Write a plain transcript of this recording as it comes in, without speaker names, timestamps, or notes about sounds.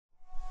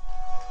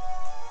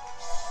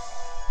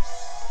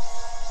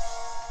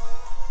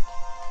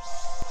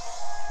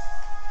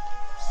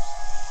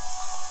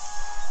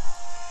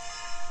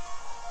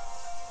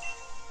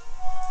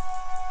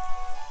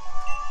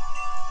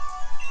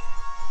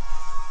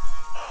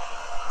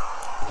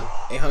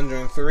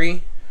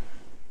803.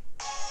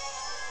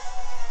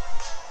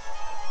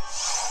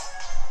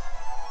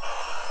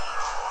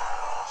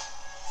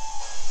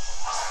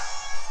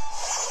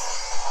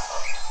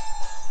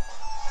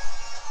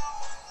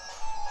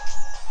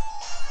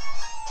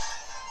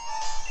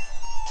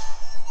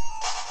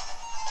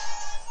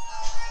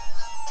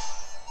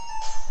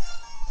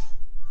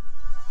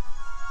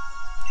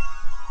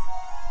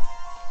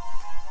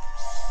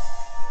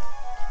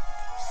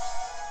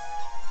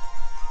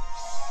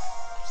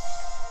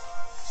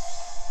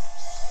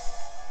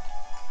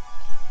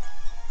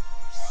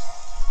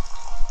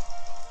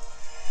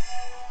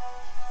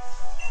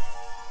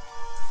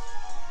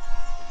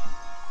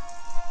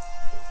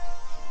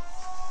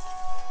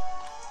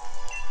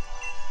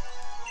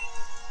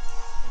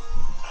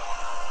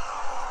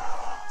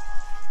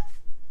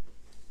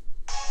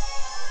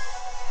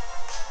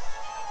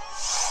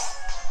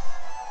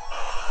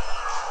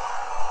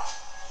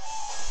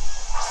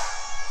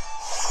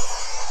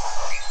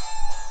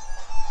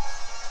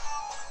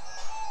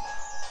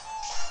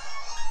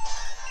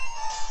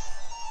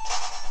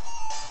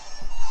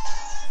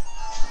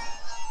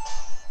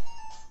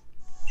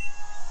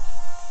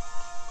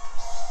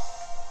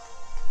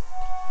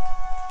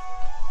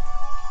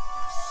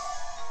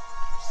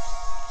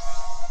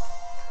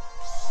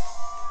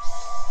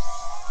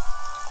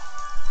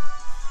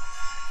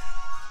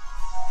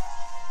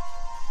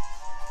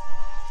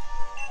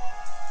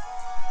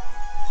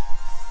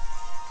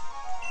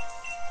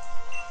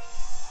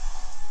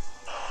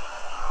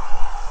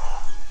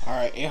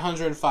 Alright,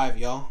 805,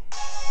 y'all.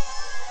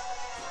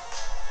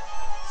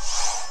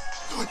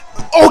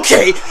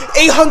 Okay,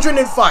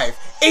 805.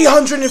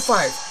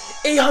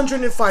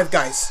 805,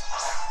 guys.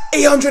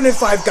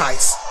 805,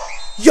 guys.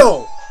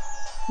 Yo,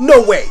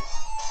 no way.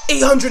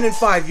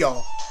 805,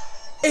 y'all.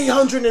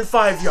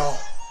 805, y'all.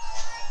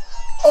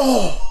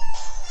 Oh,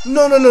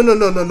 no.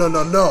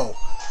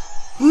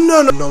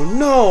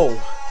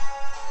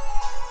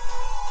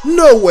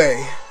 No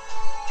way.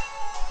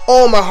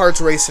 Oh, my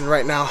heart's racing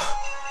right now.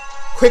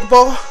 Quick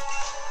ball,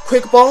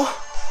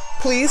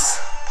 please.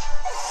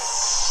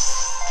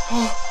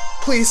 Oh,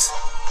 please.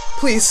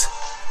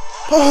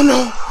 Oh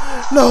no.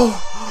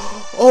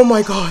 Oh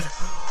my god.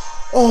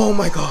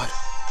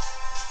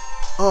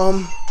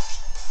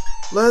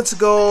 Let's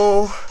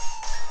go.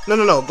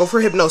 No. Go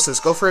for hypnosis.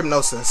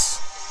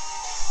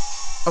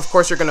 Of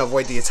course, you're gonna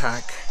avoid the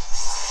attack.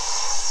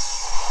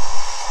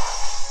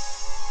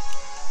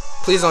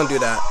 Please don't do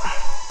that.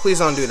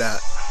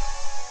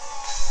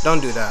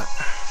 Don't do that.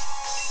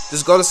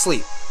 Just go to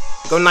sleep.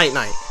 Go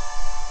night-night.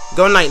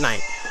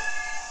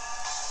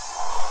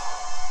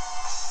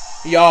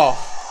 Y'all.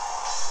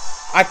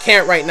 I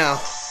can't right now.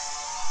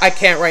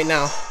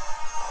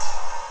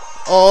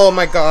 Oh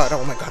my god.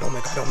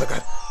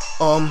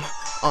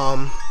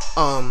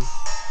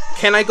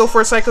 Can I go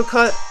for a Psycho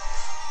Cut?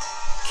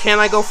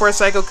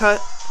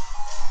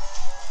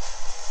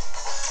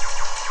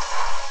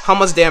 How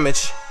much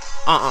damage?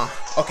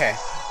 Okay.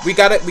 We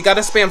gotta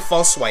spam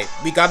false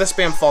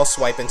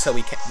swipe. Until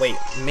we can. Wait,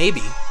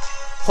 maybe.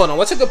 Hold on.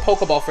 What's a good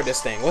Pokeball for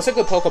this thing? What is a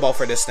good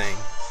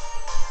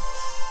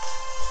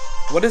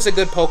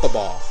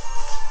Pokeball?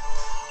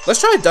 Let's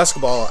try a Dusk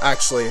Ball,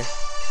 actually.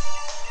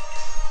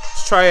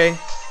 Let's try.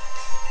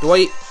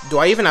 Do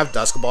I even have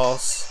Dusk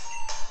Balls?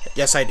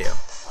 Yes, I do.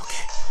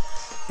 Okay.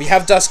 We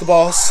have Dusk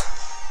Balls.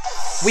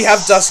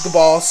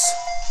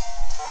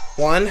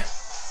 1,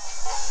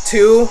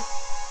 2,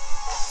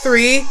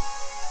 3.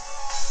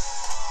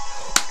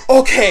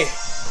 Okay,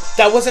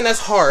 that wasn't as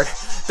hard.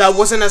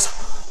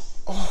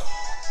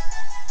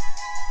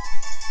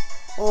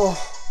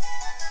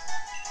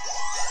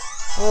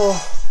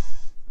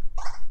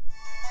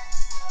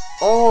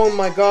 Oh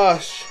my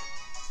gosh.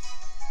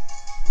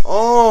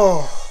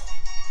 Oh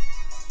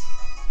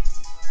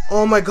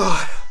my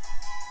god.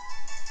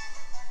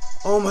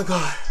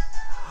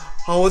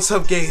 Oh, what's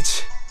up,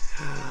 Gage?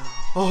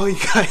 Oh, you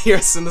got here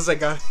as soon as I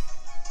got.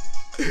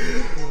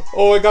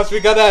 Oh my gosh, we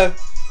got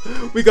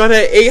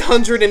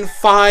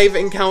 805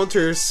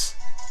 encounters.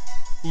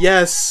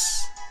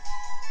 Yes.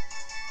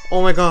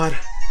 Oh my god.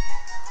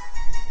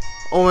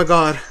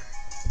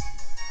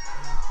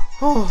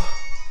 Oh.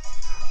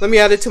 Let me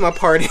add it to my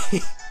party.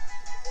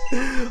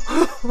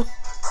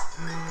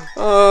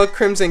 Oh,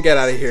 Crimson, get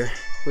out of here.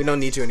 We don't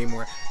need you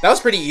anymore. That was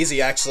pretty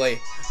easy, actually.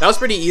 It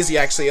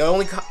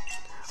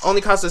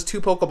only cost us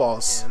 2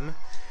 Pokeballs.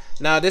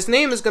 Now, this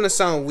name is gonna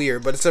sound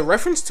weird, but it's a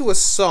reference to a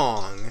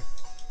song.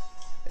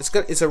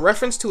 It's a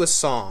reference to a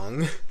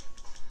song.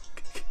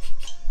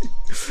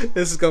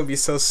 This is gonna be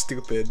so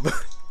stupid.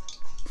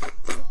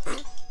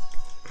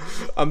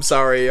 I'm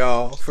sorry,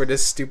 y'all, for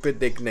this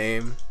stupid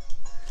nickname.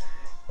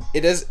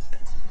 It is.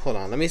 Hold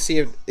on, let me see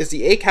if is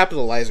the A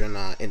capitalized or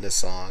not in the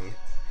song.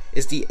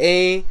 Is the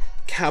A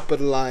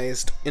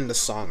capitalized in the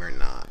song or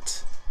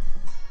not?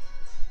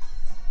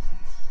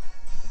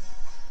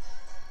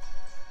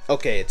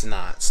 Okay, it's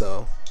not.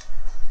 So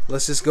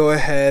let's just go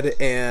ahead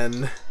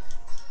and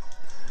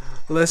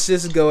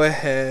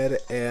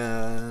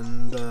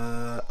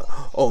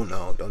oh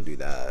no, don't do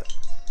that.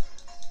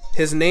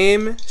 His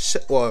name,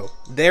 well,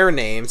 their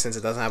name, since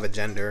it doesn't have a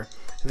gender,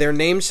 their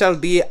name shall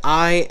be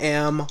I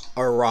am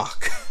a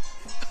rock.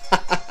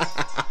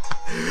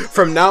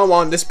 From now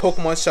on, this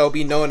Pokemon shall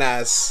be known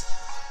as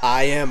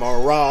I am a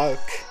rock.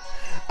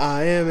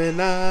 I am an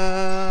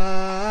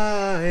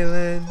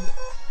island.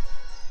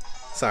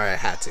 Sorry, I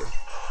had to.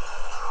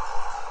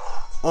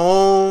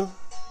 Oh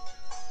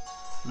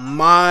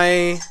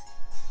my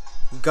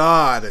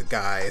god,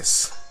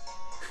 guys.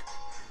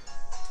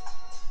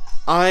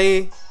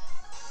 I'm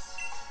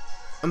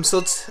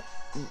so...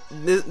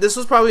 This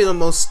was probably the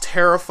most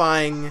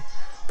terrifying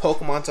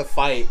Pokemon to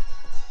fight.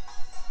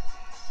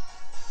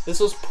 This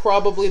was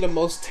probably the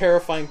most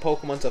terrifying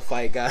Pokemon to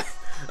fight, guys.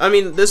 I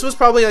mean, this was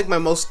probably like my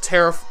most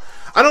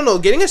I don't know,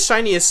 getting a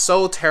shiny is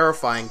so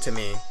terrifying to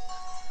me.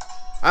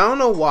 I don't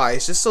know why,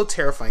 it's just so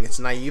terrifying. It's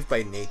naive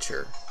by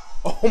nature.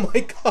 Oh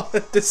my god,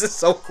 this is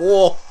so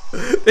cool.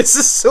 This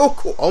is so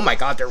cool. Oh my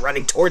god, they're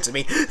running towards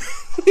me.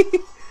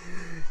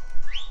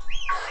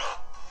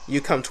 You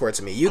come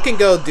towards me. You can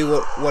go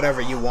do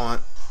whatever you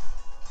want.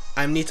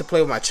 I need to play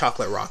with my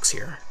chocolate rocks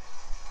here.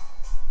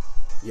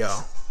 Yo.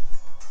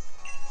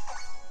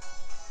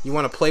 You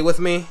want to play with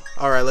me?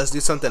 Alright, let's do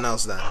something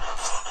else then.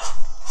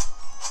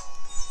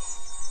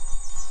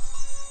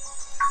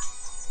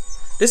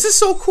 This is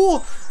so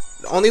cool.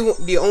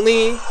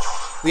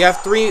 We have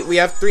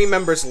three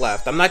members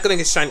left. I'm not gonna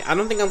get shiny. I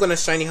don't think I'm gonna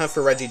shiny hunt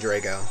for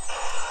Regidrago.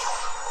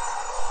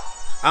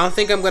 I don't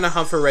think I'm gonna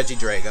hunt for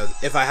Regidrago,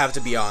 if I have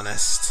to be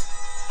honest.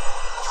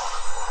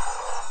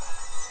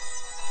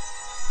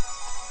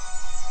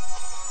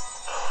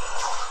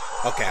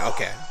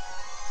 Okay.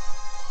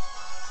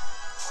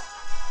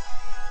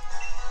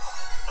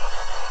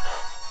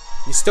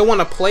 You still want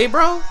to play,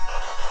 bro?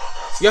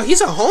 Yo, he's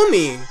a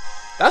homie.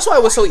 That's why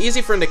it was so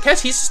easy for him to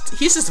catch. He's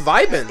just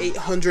vibing.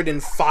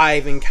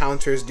 805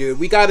 encounters, dude.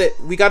 We got it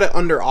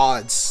under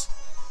odds.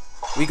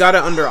 We got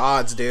it under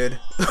odds, dude.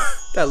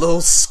 That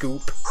little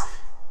scoop.